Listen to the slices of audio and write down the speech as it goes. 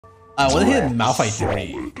I want to hit Malphite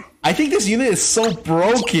 3. I think this unit is so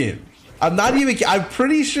broken. I'm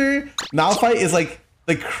pretty sure Malphite is like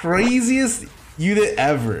the craziest unit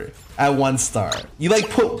ever at 1 star. You like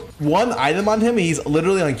put one item on him and he's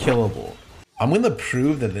literally unkillable. I'm gonna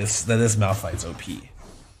prove that this Malphite's OP.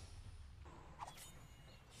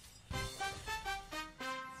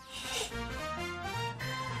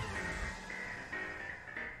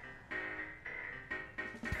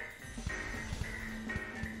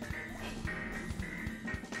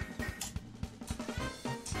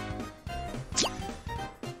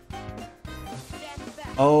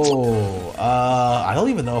 Oh, I don't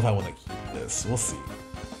even know if I want to keep this. We'll see.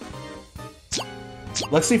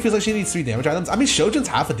 Lexi feels like she needs 3 damage items. I mean, Shojin's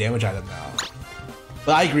half a damage item now.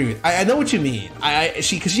 But I agree with. I know what you mean. Because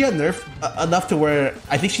she had nerf enough to where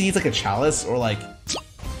I think she needs like a chalice or like.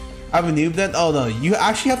 I have a noob then. Oh no, you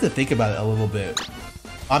actually have to think about it a little bit.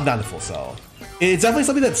 I'm down to full sell. It's definitely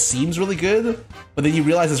something that seems really good, but then you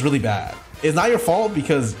realize it's really bad. It's not your fault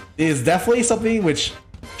because it is definitely something which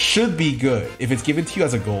should be good if it's given to you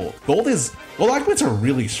as a gold. Gold augments are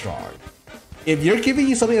really strong. If you're giving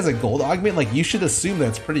you something as a gold augment, like you should assume that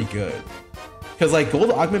it's pretty good. Because like gold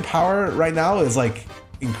augment power right now is like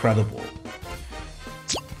incredible.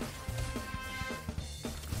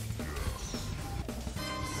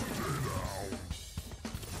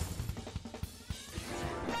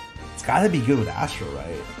 It's gotta be good with Astral,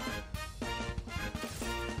 right?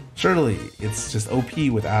 Surely it's just OP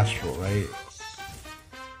with Astral, right?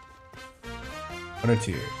 1 or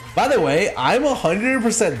 2. By the way, I'm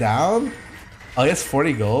 100% down. I guess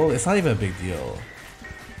 40 gold. It's not even a big deal.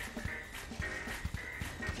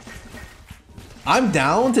 I'm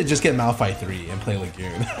down to just get Malphite 3 and play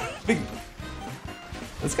Lagoon.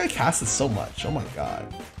 This guy casted so much. Oh my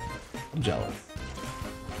god. I'm jealous.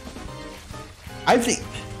 I think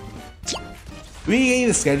we get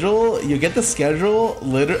the schedule. You get the schedule.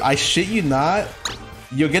 I shit you not.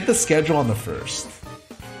 You'll get the schedule on the 1st.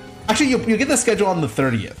 Actually, you'll get the schedule on the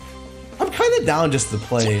 30th. I'm kind of down just to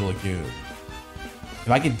play Lagoon. If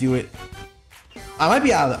I can do it, I might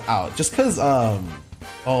be out just because. Oh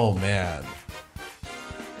man,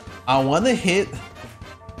 I want to hit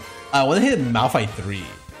Malphite 3.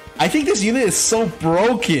 I think this unit is so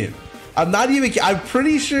broken. I'm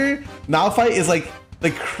pretty sure Malphite is like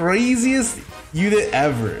the craziest unit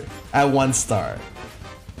ever at 1 star.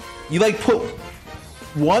 You like put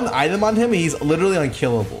one item on him and he's literally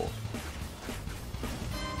unkillable.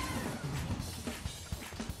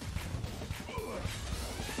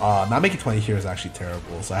 Not making 20 here is actually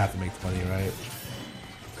terrible, so I have to make 20, right?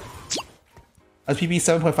 As PB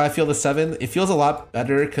 7.5 feel to 7, it feels a lot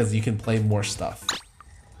better because you can play more stuff.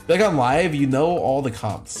 Like on live, you know all the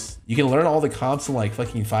comps. You can learn all the comps in like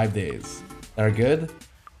fucking 5 days that are good.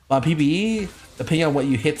 But on PBE, depending on what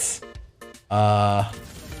you hit, there's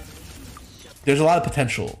a lot of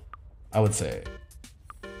potential, I would say.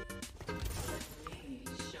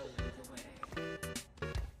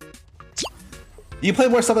 You play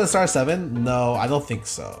more stuff at the start of 7? No, I don't think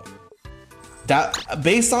so. That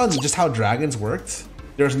based on just how dragons worked,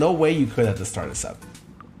 there's no way you could at the start of 7.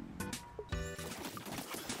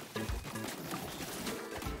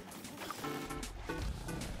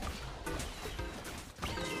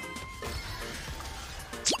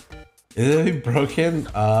 Is it broken?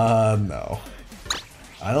 No.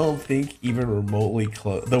 I don't think even remotely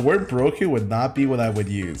close. The word broken would not be what I would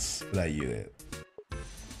use for that unit.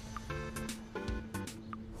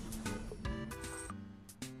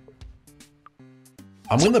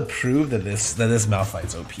 I'm gonna prove that this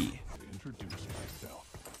Malphite's OP.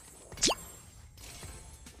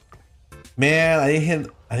 Man, I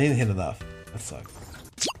didn't hit enough. That sucks.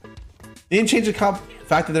 They didn't change the comp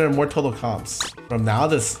fact that there are more total comps. From now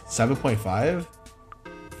to 7.5?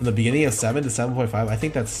 From the beginning of 7 to 7.5? I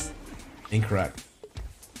think that's incorrect.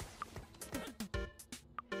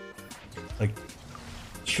 Like,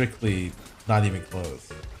 strictly not even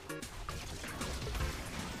close.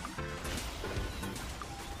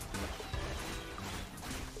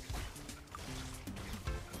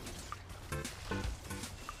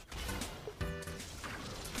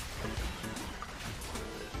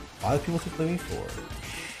 A lot of people to play me for.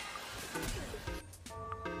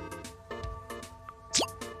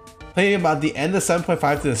 Playing about the end of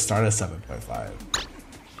 7.5 to the start of 7.5.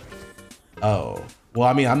 Oh. Well,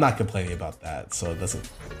 I mean, I'm not complaining about that, so it doesn't...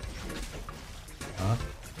 Huh?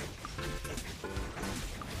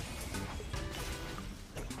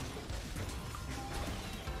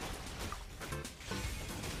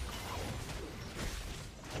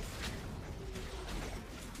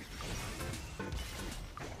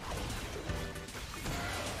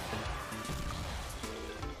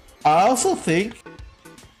 I also think,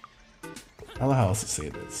 I don't know how else to say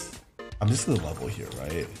this. I'm just in the level here,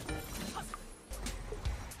 right?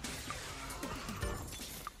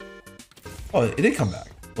 Oh, it did come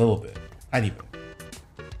back a little bit, tiny bit.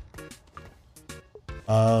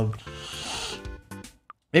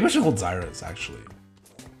 Maybe I should hold Zyra's actually.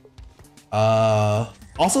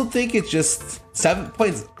 Also think it's just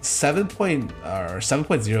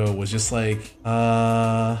 7.0 was just like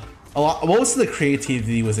a lot. Most of the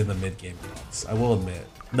creativity was in the mid game comps. I will admit,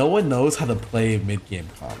 no one knows how to play mid game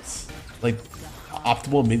comps, like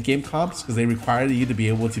optimal mid game comps, because they require you to be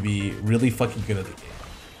able to be really fucking good at the game.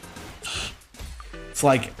 It's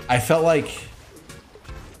like I felt like,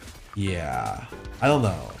 yeah, I don't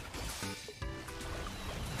know.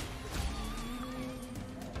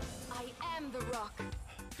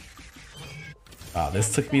 Wow,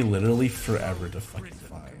 this took me literally forever to fucking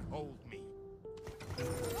find.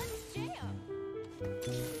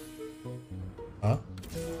 Huh?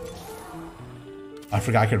 I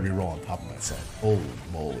forgot I could reroll on top of myself. Holy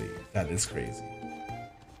moly, that is crazy.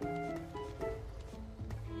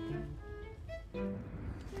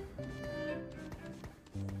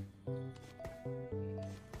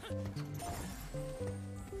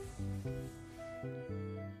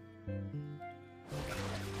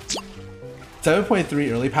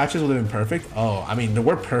 .3 early patches would have been perfect. Oh, I mean, the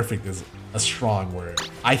word perfect is a strong word.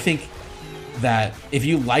 I think that if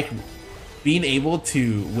you like being able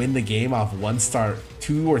to win the game off 1-star,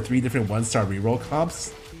 2 or 3 different 1-star reroll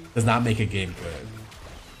comps does not make a game good.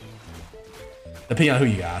 Depending on who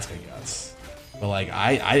you ask, I guess. But like,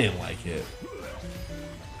 I didn't like it.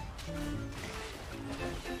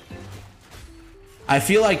 I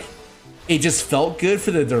feel like it just felt good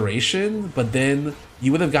for the duration, but then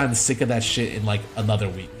you would have gotten sick of that shit in like another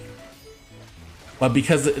week. But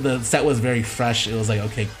because the set was very fresh, it was like,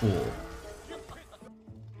 okay, cool.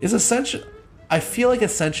 Is Ascension... I feel like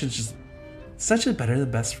Ascension's just... Ascension better than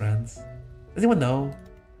Best Friends? Does anyone know?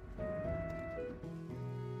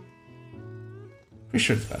 Pretty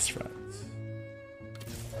sure it's Best Friends.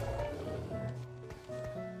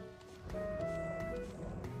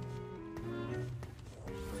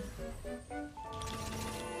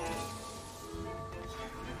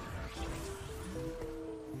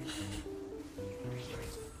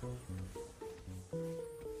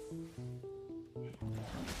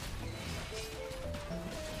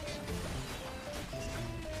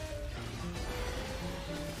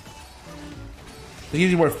 'It gives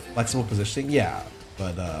you more flexible positioning, yeah,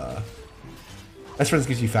 but Best Friends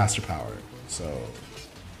gives you faster power, so.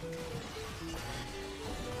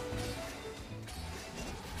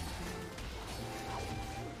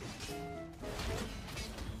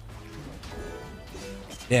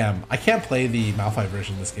 Damn, I can't play the Malphite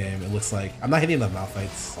version of this game. It looks like I'm not hitting enough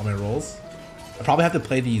Malphites on my rolls. I probably have to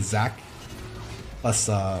play the Zac plus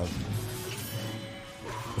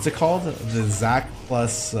what's it called? The Zac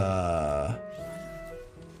plus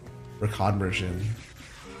Rakan version.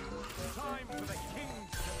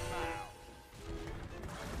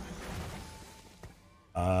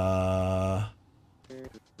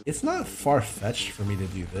 It's not far-fetched for me to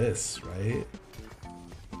do this, right?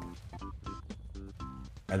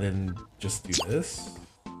 And then just do this?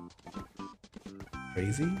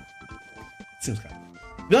 Crazy? Seems kind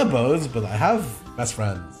of... I have bows, but I have Best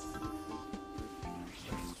Friends.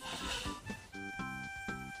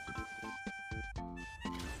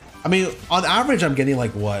 I mean, on average, I'm getting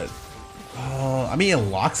like what? I mean, it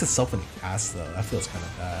locks itself in the cast though. That feels kind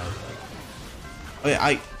of bad.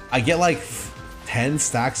 I mean, I get like 10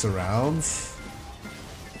 stacks around.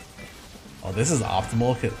 Oh, this is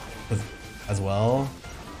optimal as well.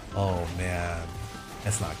 Oh man,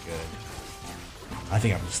 that's not good. I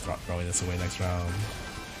think I'm just throwing this away next round.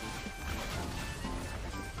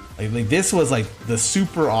 Like this was like the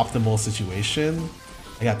super optimal situation.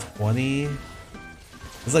 I got 20.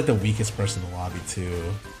 This is like the weakest person in the lobby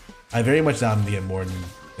too. I very much down to get more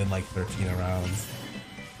than like 13 rounds.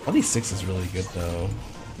 26 is really good though.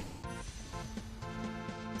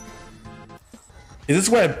 Is this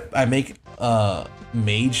where I make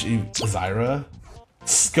Mage Zyra?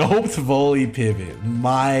 Scoped volley pivot.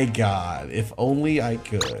 My god, if only I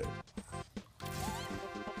could.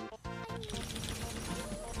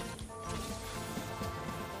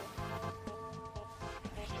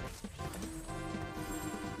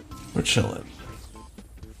 We're chilling.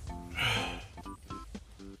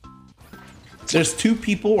 There's 2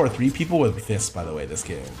 people or 3 people with fists, by the way, this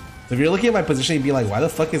game. So if you're looking at my position and be like, why the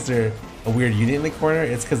fuck is there a weird unit in the corner?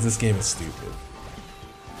 It's because this game is stupid.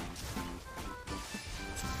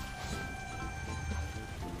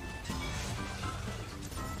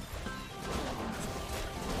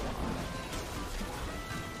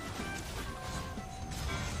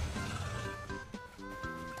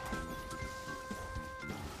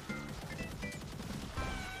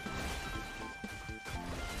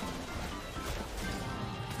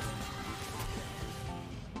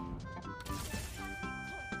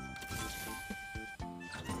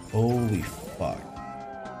 Holy fuck.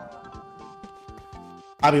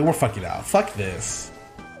 I mean, we're fucking out. Fuck this.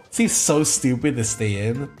 Seems so stupid to stay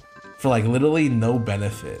in for like literally no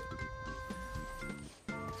benefit.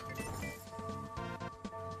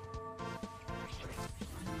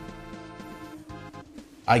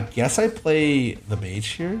 I guess I play the mage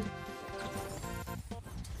here.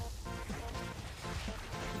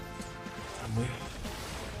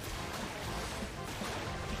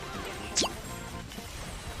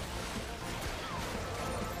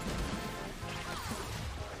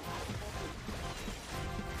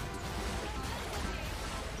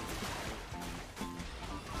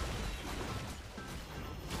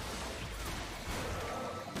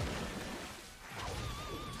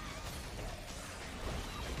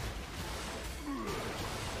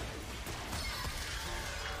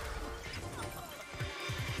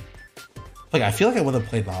 Like, I feel like I want to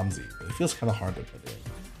play Namzi, but it feels kind of hard to put in.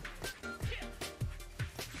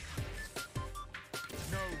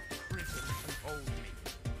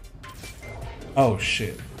 Oh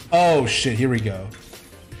shit. Oh shit, here we go.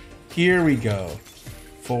 Here we go.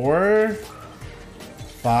 4,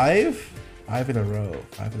 5? 5 in a row.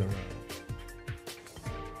 5 in a row.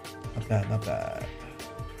 Not bad, not bad.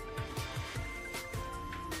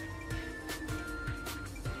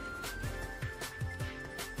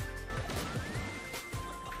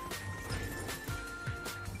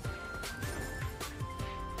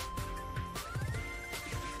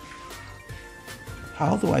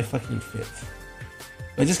 How do I fucking fit?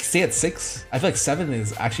 Do I just stay at 6? I feel like 7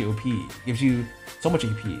 is actually OP. It gives you so much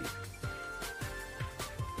EP.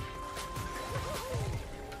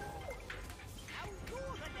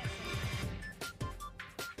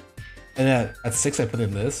 And then at 6 I put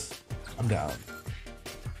in this. I'm down.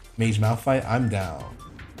 Mage mouth fight, I'm down.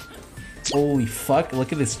 Holy fuck,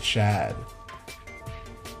 look at this Chad.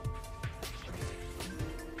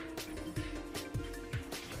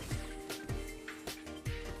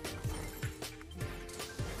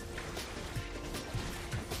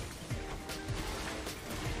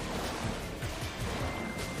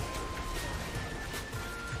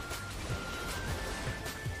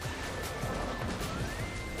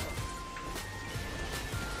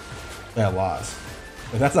 I lost.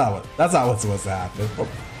 But that's not what's supposed to happen.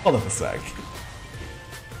 Hold up a sec.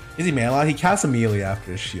 Is he mana lock? He casts immediately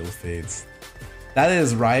after his shield fades. That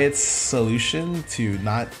is Riot's solution to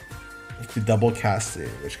not double cast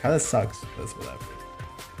it, which kind of sucks, but it's whatever.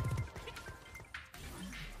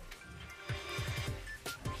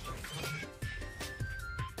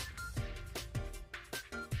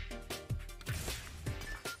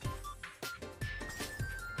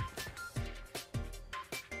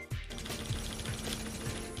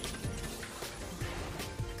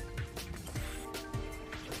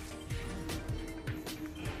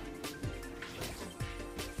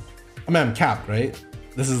 I mean, I'm capped, right?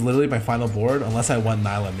 This is literally my final board, unless I want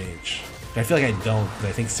Nyla Mage. I feel like I don't, because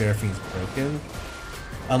I think Seraphine's broken.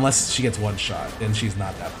 Unless she gets one shot, then she's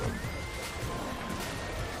not that broken.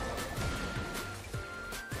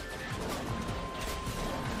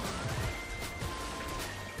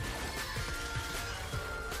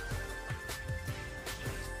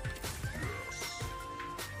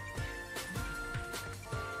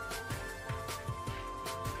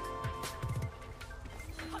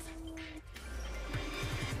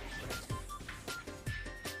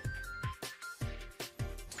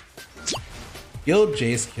 Guild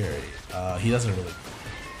Jace carry. He doesn't really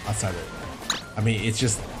outside of that. I mean, it's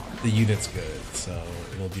just the unit's good, so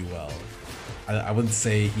it'll do well. I wouldn't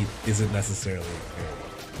say he isn't necessarily a carry.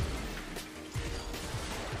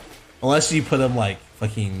 Unless you put him like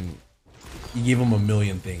fucking, you give him a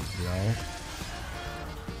million things, you know?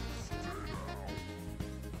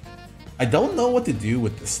 I don't know what to do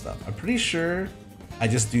with this stuff. I'm pretty sure I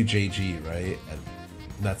just do JG, right? And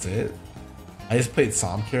that's it. I just played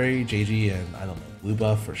Som carry, JG, and I don't know, blue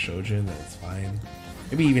buff or Shojin, and it's fine.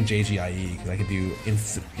 Maybe even JGIE, because I can do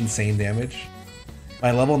insane damage.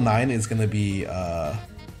 My level 9 is going to be, I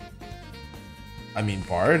mean,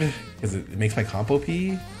 Bard, because it makes my comp OP.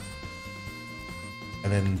 And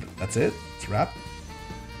then that's it. It's a wrap.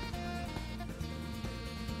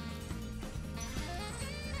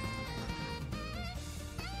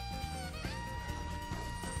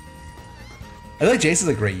 I feel like Jace is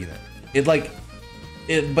a great unit.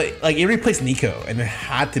 But it replaced Nico, and it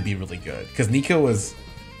had to be really good because Nico was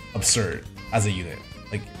absurd as a unit,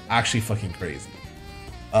 like actually fucking crazy.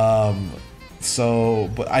 But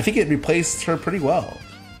I think it replaced her pretty well.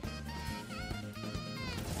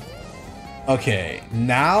 Okay,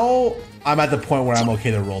 now I'm at the point where I'm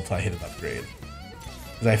okay to roll till I hit an upgrade,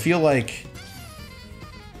 because I feel like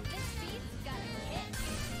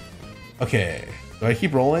Okay, do I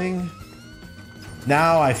keep rolling?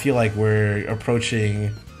 Now I feel like we're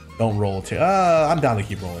approaching. Don't roll too. I'm down to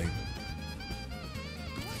keep rolling.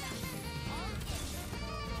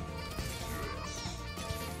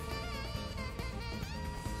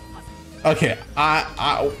 Okay,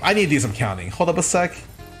 I need to do some counting. Hold up a sec.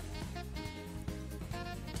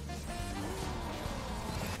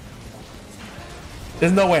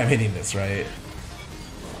 There's no way I'm hitting this, right?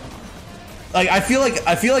 Like I feel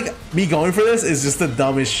like me going for this is just the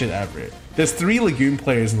dumbest shit ever. There's 3 Lagoon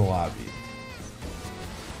players in the lobby.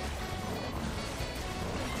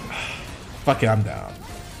 Fuck it, I'm down.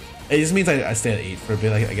 It just means I stay at 8 for a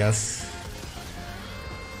bit, I guess.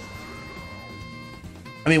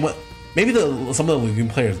 I mean, what? Maybe some of the Lagoon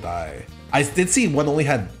players die. I did see one only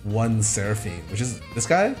had 1 Seraphine, which is this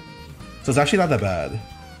guy. So it's actually not that bad.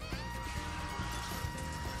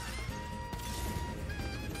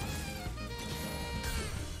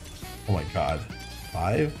 Oh my god.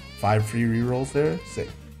 5 free rerolls there? Sick.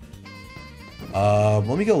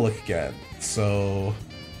 Let me go look again. So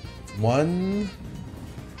 1.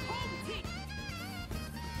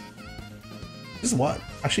 Just 1.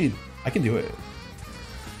 Actually, I can do it.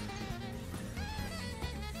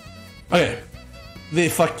 Okay.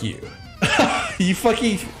 Fuck you. You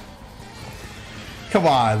fucking... Come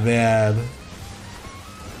on, man.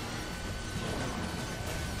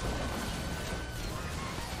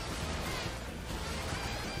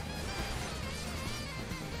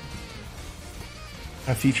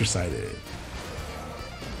 I feature sighted.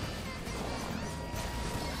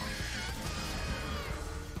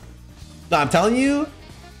 No, I'm telling you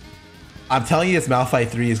this Malphite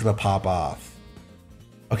 3 is gonna pop off.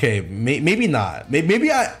 Okay, maybe not.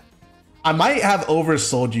 Maybe I might have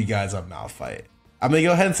oversold you guys on Malphite. I'm gonna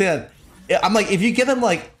go ahead and say that. I'm like, if you get him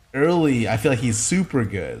like early, I feel like he's super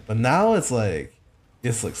good. But now it's like,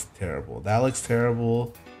 this looks terrible. That looks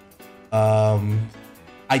terrible.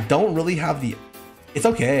 I don't really have the. It's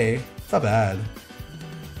okay. It's not bad.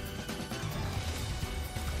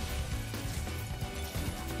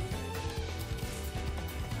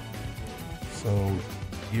 So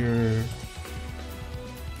you're.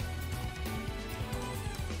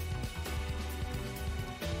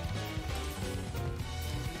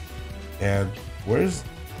 And where's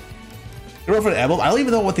you're over for the emblem? I don't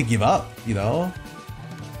even know what to give up, you know?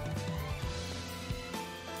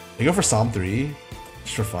 They go for Psalm 3,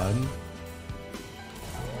 just for fun.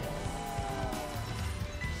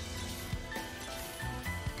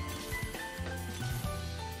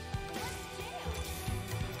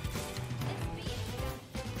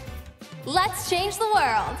 Let's change the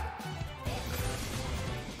world.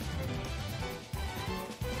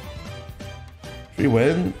 Free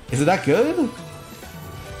win? Is it that good?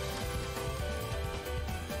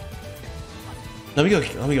 Let me go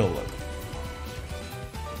look.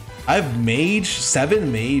 I have Mage,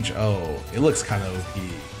 7 Mage. Oh, it looks kind of OP.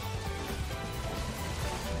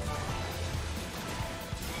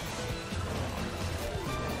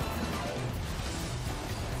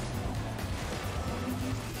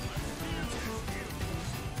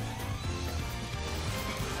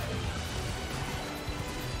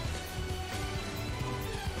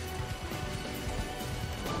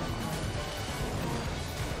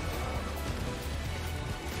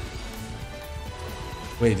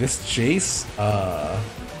 Wait, this Jace? Oh,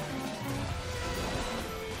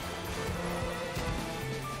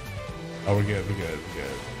 we're good, we're good.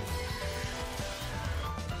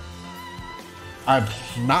 I'm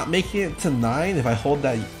not making it to 9 if I hold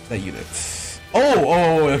that unit.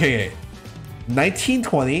 Oh, okay.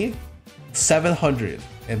 1920,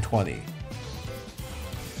 720.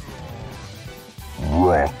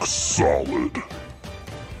 Rock solid.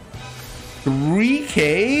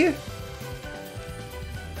 3K?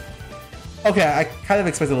 Okay, I kind of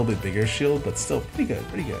expect a little bit bigger shield, but still pretty good.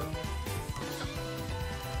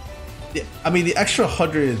 Yeah, I mean, the extra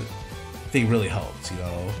 100 thing really helps, you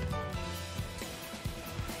know?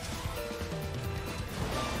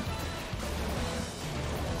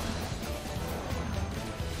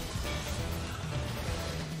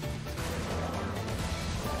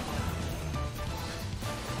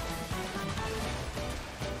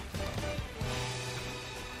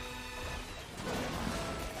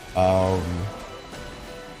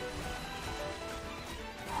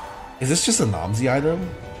 Is this just a Nomsy item?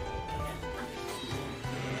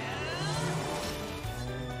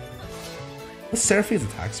 What's Seraphine's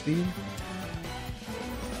attack speed?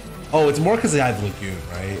 Oh, it's more because I have Lagoon,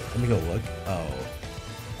 right? Let me go look. Oh.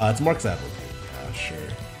 It's more because I have Lagoon. Yeah, sure.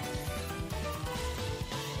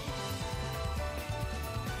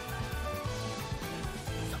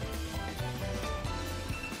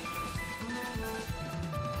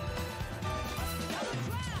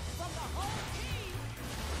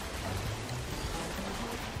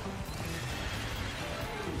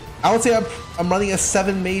 I would say I'm running a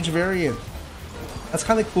 7 mage variant. That's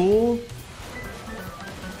kind of cool.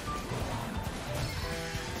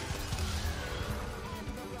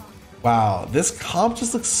 Wow, this comp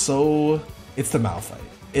just looks so... It's the Malphite.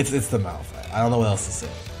 It's the Malphite. I don't know what else to say.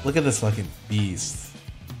 Look at this fucking beast.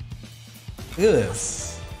 Look at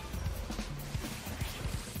this.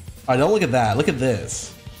 Alright, don't look at that. Look at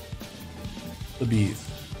this. The beast.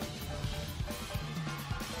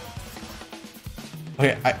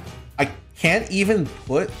 Okay, I can't even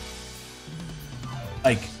put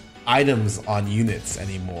like items on units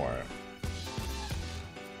anymore.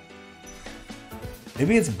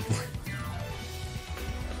 Maybe it's...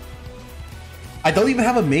 I don't even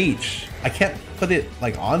have a mage. I can't put it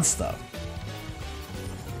like on stuff.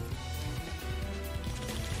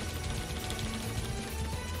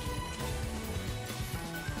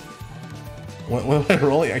 When am I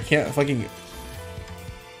rolling? I can't fucking...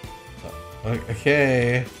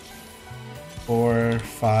 Okay. 4,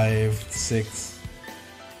 5, 6.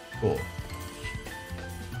 Cool.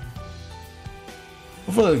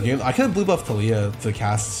 For the game, I could have blue buff Talia to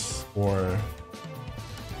cast for...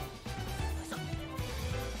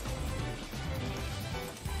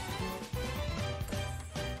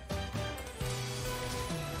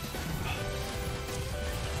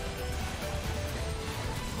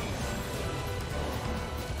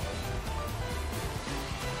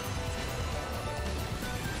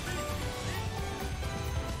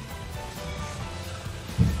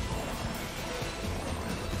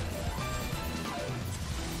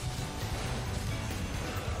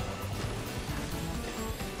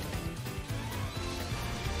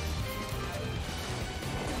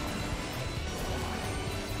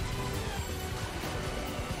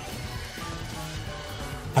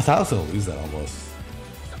 I thought I was gonna lose that almost.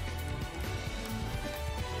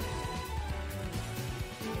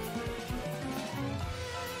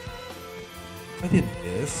 I did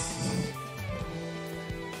this.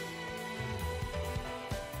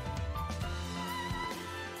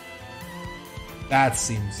 That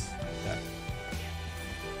seems... Yeah.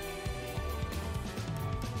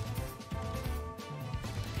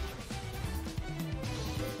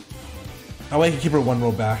 That way I can keep her one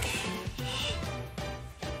row back.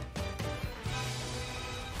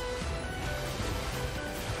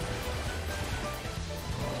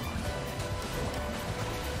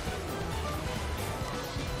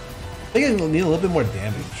 I think I need a little bit more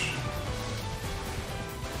damage.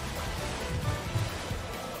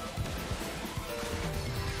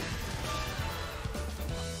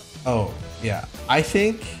 Oh, yeah. I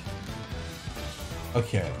think...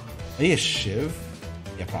 Okay. I need a Shiv?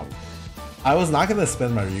 Yeah, probably. I was not gonna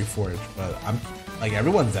spend my Reforge, but I'm... Like,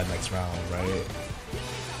 everyone's dead next round, right?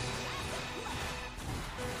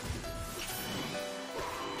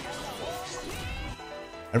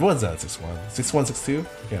 Everyone's dead at 6-1. 6-1, 6-2?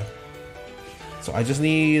 Okay. So I just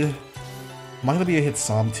need... I'm not gonna be able to hit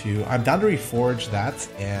Psalm 2. I'm down to reforge that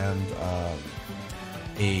and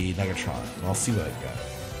a Negatron. And I'll see what I get.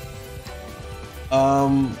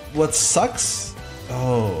 What sucks...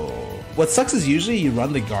 Oh... What sucks is usually you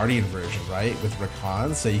run the Guardian version, right? With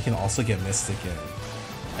Rakan, so you can also get Mystic in.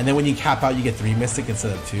 And then when you cap out, you get 3 Mystic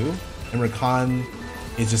instead of 2. And Rakan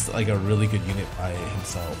is just like a really good unit by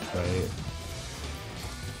himself, right?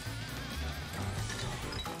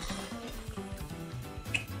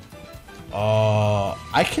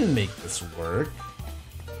 I can make this work.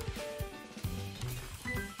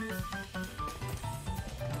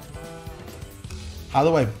 How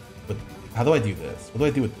do I do this? What do I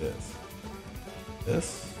do with this?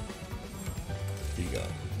 This? Here you go.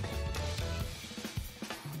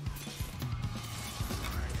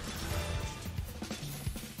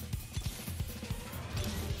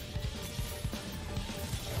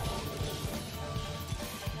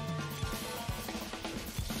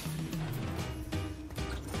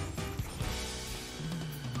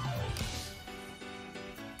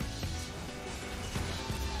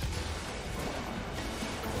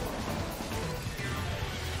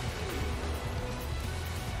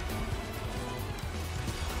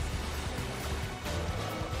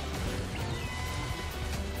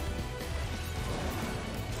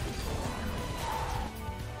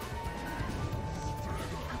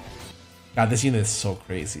 God, this unit is so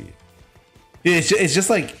crazy. Dude, it's just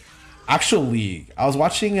like actual League. I was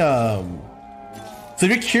watching so if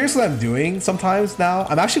you're curious what I'm doing sometimes now,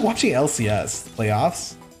 I'm actually watching LCS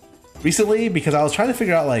playoffs recently because I was trying to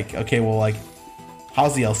figure out like, okay, well, like,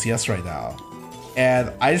 how's the LCS right now?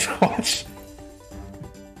 And I just watched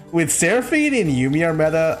with Seraphine and Yuumi are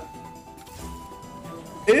meta.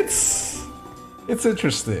 It's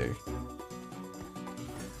interesting.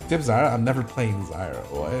 skip Zyra? I'm never playing Zyra.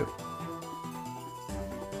 What?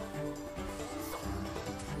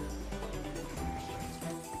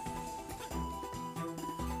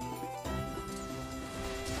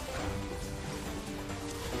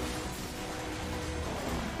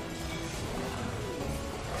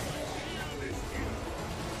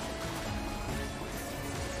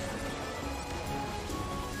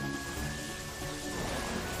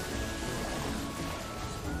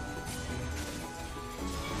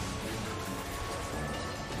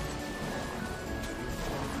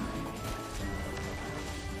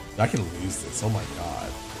 I can lose this. Oh my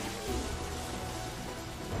god.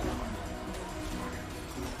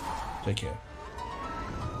 JK.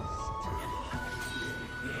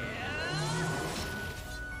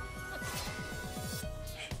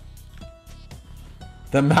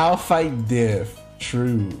 The Malphite diff.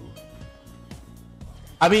 True.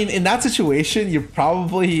 I mean, in that situation, you're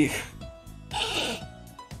probably...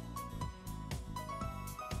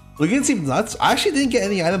 Lagoon seems nuts. I actually didn't get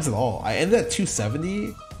any items at all. I ended at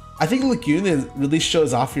 270. I think Lagoon really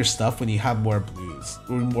shows off your stuff when you have more blues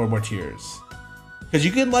or more tiers. Because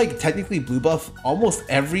you can like technically blue buff almost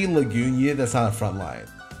every Lagoon unit that's not a front line.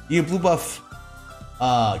 You can blue buff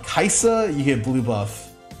Kaisa, you can blue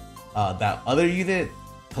buff that other unit,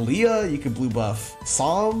 Talia, you can blue buff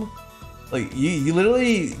Psalm. Like you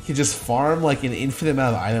literally can just farm like an infinite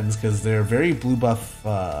amount of items because they're very blue buff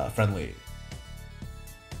friendly.